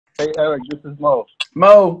Hey Eric, this is Mo.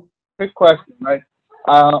 Mo. Quick question, right?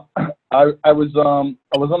 Uh, I was on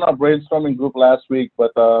our brainstorming group last week,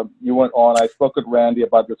 but you weren't on. I spoke with Randy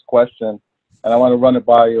about this question, and I want to run it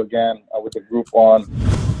by you again with the group on.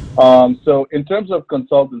 So in terms of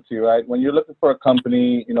consultancy, right? When you're looking for a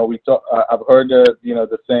company, we talk. I've heard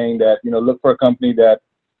the saying that look for a company that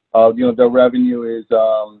their revenue is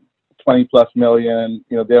 20 plus million.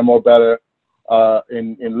 They're more better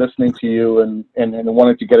in listening to you and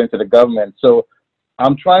wanting to get into the government. So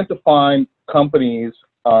I'm trying to find companies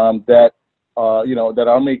that that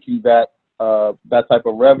are making that type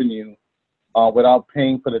of revenue without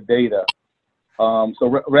paying for the data.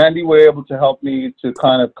 So Randy were able to help me to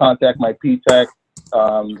kind of contact my P-Tech.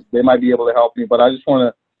 They might be able to help me, but I just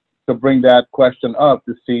want to bring that question up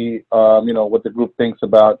to see what the group thinks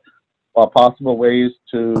about possible ways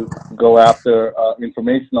to go after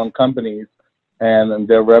information on companies and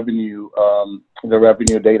their revenue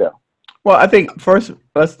data. Well, I think first,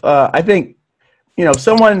 I think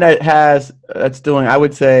someone that's doing, I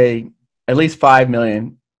would say, at least 5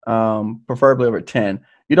 million, preferably over 10.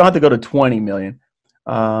 You don't have to go to 20 million.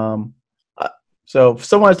 So if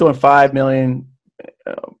someone's doing 5 million,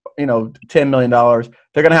 $10 million,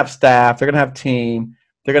 they're going to have staff, they're going to have team,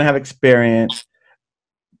 they're going to have experience.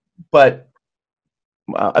 But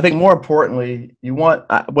I think more importantly, you want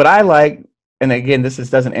what I like, and again, this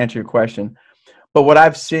doesn't answer your question, but what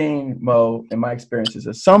I've seen, Mo, in my experiences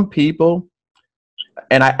is some people,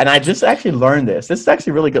 and I just actually learned this. This is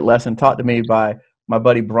actually a really good lesson taught to me by my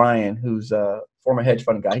buddy Brian, who's a former hedge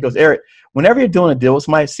fund guy. He goes, Eric, whenever you're doing a deal with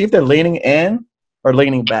somebody, see if they're leaning in or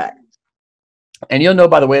leaning back. And you'll know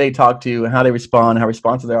by the way they talk to you and how they respond, how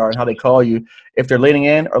responsive they are, and how they call you, if they're leaning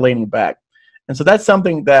in or leaning back. And so that's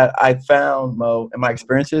something that I found, Mo, in my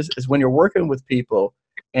experiences, is when you're working with people,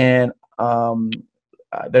 and I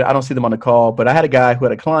don't see them on the call, but I had a guy who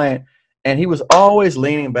had a client, and he was always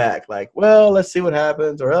leaning back, like, well, let's see what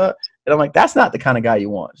happens, or and I'm like, that's not the kind of guy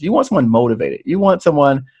you want. You want someone motivated. You want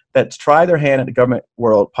someone that's tried their hand at the government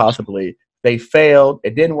world, possibly. They failed.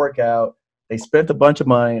 It didn't work out. They spent a bunch of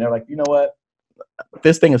money, and they're like, you know what?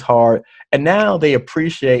 This thing is hard. And now they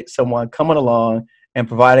appreciate someone coming along and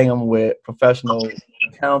providing them with professional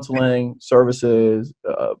counseling services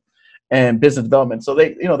and business development. So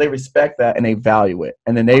they respect that and they value it.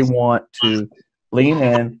 And then they want to lean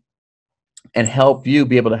in and help you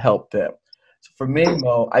be able to help them. So for me,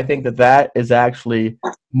 Mo, I think that is actually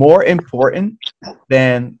more important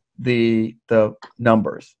than the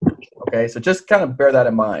numbers. Okay, so just kind of bear that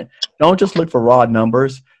in mind. Don't just look for raw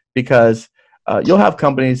numbers, because you'll have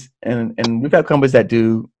companies, and we've had companies that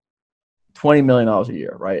do $20 million a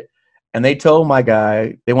year, right? And they told my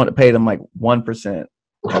guy they want to pay them like 1%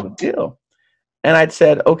 of the deal. And I'd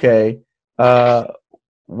said, okay,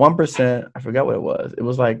 1%, I forgot what it was. It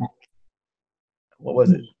was like, what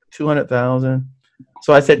was it? 200,000.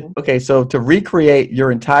 So I said, okay, so to recreate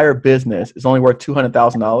your entire business is only worth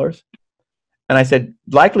 $200,000. And I said,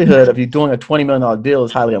 likelihood of you doing a $20 million deal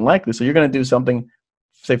is highly unlikely. So you're going to do something,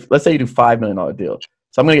 let's say you do $5 million deal.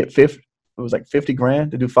 So I'm going to get it was like 50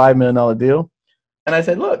 grand to do $5 million deal. And I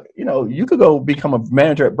said, look, you could go become a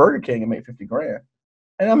manager at Burger King and make 50 grand.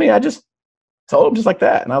 And I mean, I just told him just like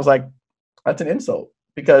that. And I was like, that's an insult,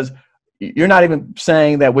 because you're not even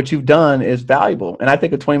saying that what you've done is valuable. And I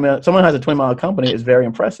think someone who has a $20 million company is very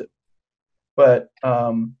impressive. But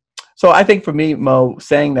so I think for me, Mo,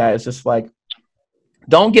 saying that is just like,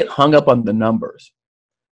 don't get hung up on the numbers.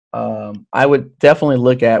 I would definitely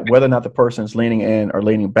look at whether or not the person is leaning in or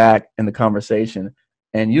leaning back in the conversation.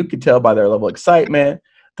 And you could tell by their level of excitement.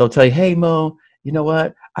 They'll tell you, hey, Mo, you know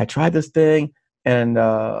what? I tried this thing. And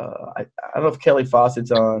I don't know if Kelly Fawcett's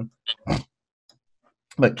on,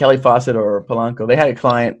 but Kelly Fawcett or Polanco, they had a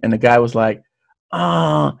client, and the guy was like,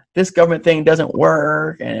 this government thing doesn't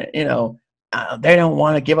work. And, they don't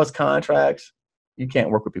want to give us contracts. You can't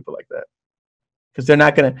work with people like that, because they're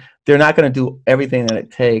not gonna do everything that it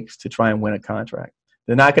takes to try and win a contract.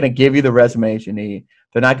 They're not gonna give you the resumes you need.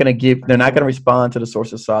 They're not gonna respond to the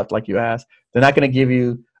sources sought like you asked. They're not gonna give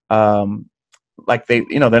you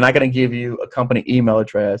they're not gonna give you a company email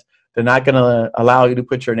address. They're not gonna allow you to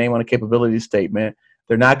put your name on a capability statement.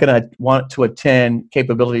 They're not gonna want to attend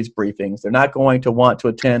capabilities briefings. They're not going to want to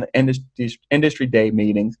attend industry day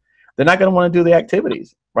meetings. They're not gonna want to do the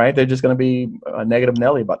activities, right? They're just gonna be a negative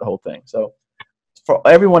Nelly about the whole thing. So for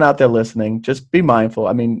everyone out there listening, just be mindful.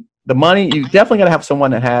 I mean, the money, you definitely got to have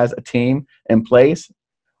someone that has a team in place,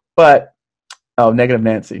 but, negative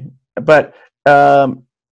Nancy. But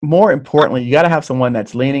more importantly, you got to have someone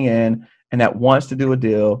that's leaning in and that wants to do a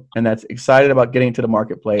deal and that's excited about getting to the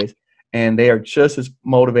marketplace. And they are just as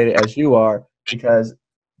motivated as you are, because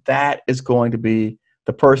that is going to be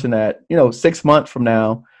the person that, you know, 6 months from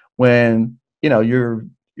now, when, you know, you're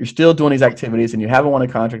still doing these activities and you haven't won a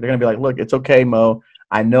contract, they're going to be like, look, it's okay, Mo.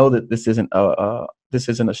 I know that this isn't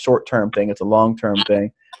a short-term thing. It's a long-term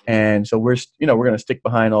thing. And so we're going to stick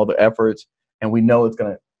behind all the efforts, and we know it's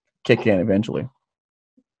going to kick in eventually.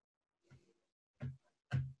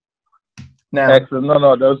 Now, excellent.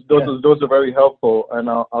 No, those are very helpful, and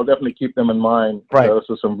I'll definitely keep them in mind. Right. Those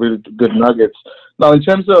are some really good nuggets. Now, in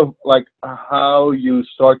terms of like how you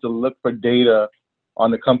start to look for data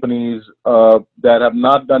on the companies that have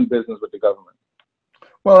not done business with the government.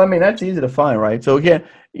 Well, I mean, that's easy to find, right? So again,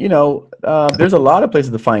 you know, there's a lot of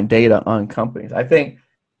places to find data on companies. I think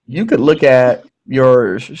you could look at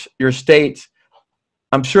your state's.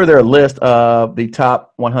 I'm sure there are a list of the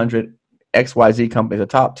top 100 XYZ companies, the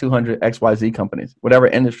top 200 XYZ companies, whatever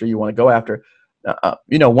industry you want to go after.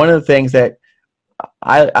 You know, one of the things that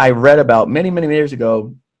I read about many years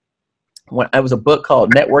ago, when it was a book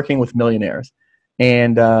called Networking with Millionaires.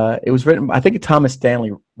 And it was written, I think Thomas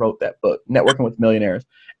Stanley wrote that book, Networking with Millionaires.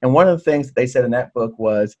 And one of the things that they said in that book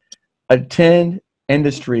was attend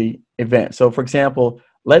industry events. So, for example,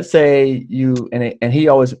 let's say and he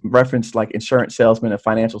always referenced like insurance salesmen and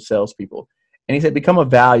financial salespeople. And he said, become a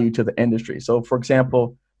value to the industry. So, for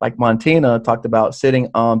example, like Montina talked about sitting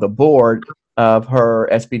on the board of her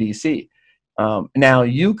SBDC. Now,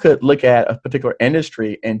 you could look at a particular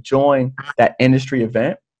industry and join that industry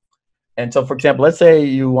event. And so, for example, let's say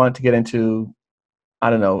you want to get into, I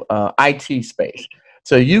don't know, IT space.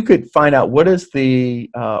 So you could find out what is the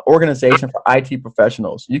organization for IT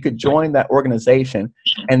professionals. You could join that organization,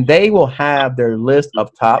 and they will have their list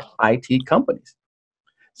of top IT companies.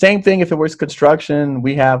 Same thing if it was construction.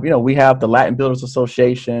 We have the Latin Builders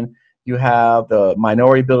Association. You have the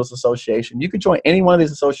Minority Builders Association. You could join any one of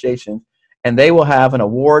these associations, and they will have an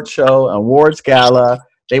award show, an awards gala.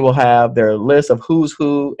 They will have their list of who's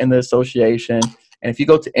who in the association. And if you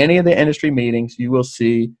go to any of the industry meetings, you will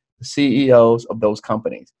see the CEOs of those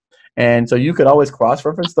companies. And so you could always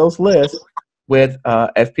cross-reference those lists with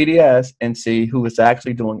FPDS and see who is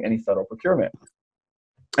actually doing any federal procurement.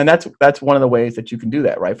 And that's one of the ways that you can do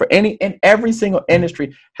that, right? Every single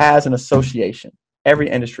industry has an association. Every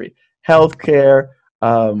industry, healthcare,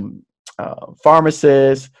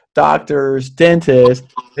 pharmacists, doctors, dentists,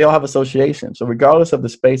 they all have associations. So regardless of the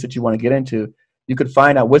space that you want to get into, you could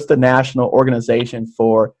find out what's the national organization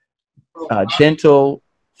for dental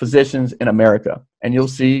physicians in America, and you'll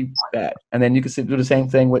see that. And then you can do the same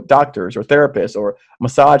thing with doctors or therapists or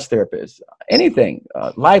massage therapists, anything,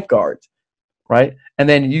 lifeguards, right? And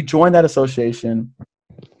then you join that association,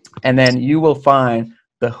 and then you will find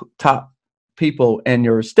the top people in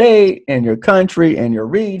your state, in your country, in your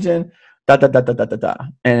region,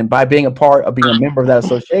 And by being a member of that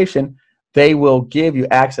association, they will give you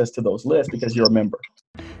access to those lists because you're a member.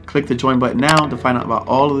 Click the join button now to find out about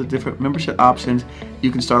all of the different membership options.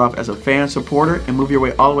 You can start off as a fan supporter and move your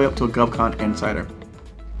way all the way up to a GovCon Insider.